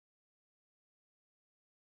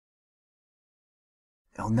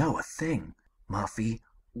Oh no, a thing. Murphy,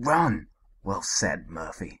 run! Well said,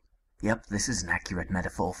 Murphy. Yep, this is an accurate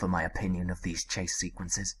metaphor for my opinion of these chase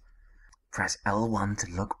sequences. Press L1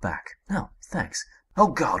 to look back. Oh, thanks. Oh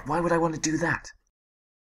god, why would I want to do that?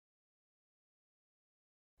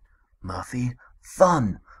 Murphy,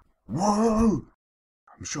 fun! Whoa!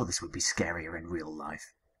 I'm sure this would be scarier in real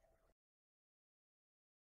life.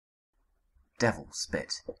 Devil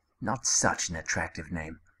Spit. Not such an attractive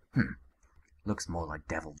name. Looks more like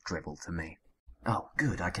devil dribble to me. Oh,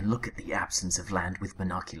 good, I can look at the absence of land with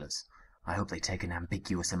binoculars. I hope they take an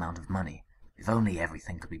ambiguous amount of money. If only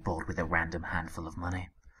everything could be bought with a random handful of money.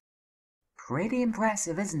 Pretty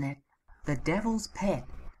impressive, isn't it? The Devil's Pit.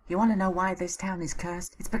 You want to know why this town is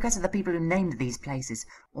cursed? It's because of the people who named these places,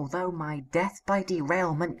 although my death by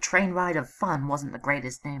derailment train ride of fun wasn't the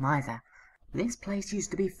greatest name either. This place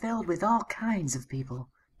used to be filled with all kinds of people.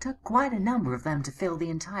 Took quite a number of them to fill the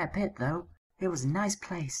entire pit, though. It was a nice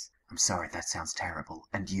place. I'm sorry, that sounds terrible.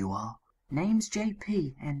 And you are? Name's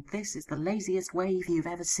JP, and this is the laziest wave you've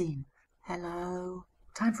ever seen. Hello.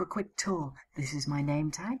 Time for a quick tour. This is my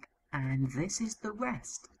name tag, and this is the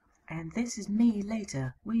rest. And this is me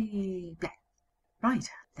later. Right,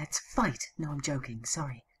 let's fight. No, I'm joking,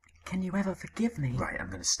 sorry. Can you ever forgive me? Right, I'm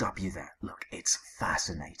gonna stop you there. Look, it's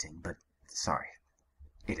fascinating, but sorry,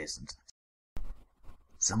 it isn't.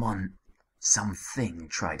 Something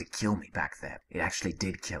tried to kill me back there. It actually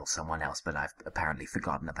did kill someone else, but I've apparently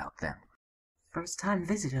forgotten about them. First-time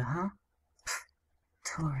visitor, huh? Pfft,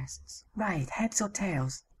 tourists. Right, heads or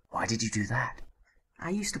tails? Why did you do that? I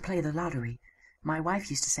used to play the lottery. My wife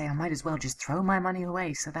used to say I might as well just throw my money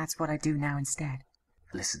away, so that's what I do now instead.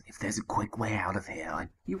 Listen, if there's a quick way out of here,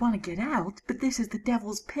 You want to get out? But this is the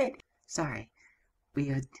Devil's Pit. Sorry.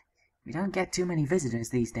 We don't get too many visitors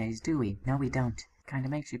these days, do we? No, we don't. Kinda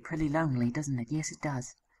makes you pretty lonely, doesn't it? Yes, it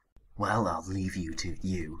does. Well, I'll leave you to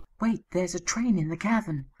you. Wait, there's a train in the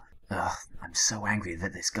cavern. Ugh, I'm so angry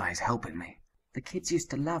that this guy's helping me. The kids used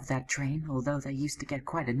to love that train, although they used to get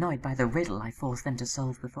quite annoyed by the riddle I forced them to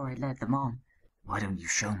solve before I led them on. Why don't you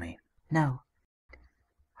show me? No.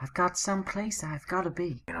 I've got some place I've got to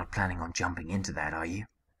be. You're not planning on jumping into that, are you?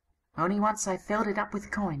 Only once I filled it up with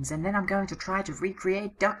coins, and then I'm going to try to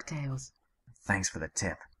recreate DuckTales. Thanks for the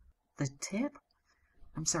tip. The tip?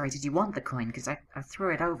 I'm sorry, did you want the coin? Because I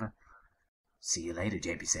threw it over. See you later,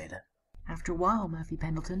 JP Sailor. After a while, Murphy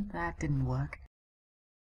Pendleton. That didn't work.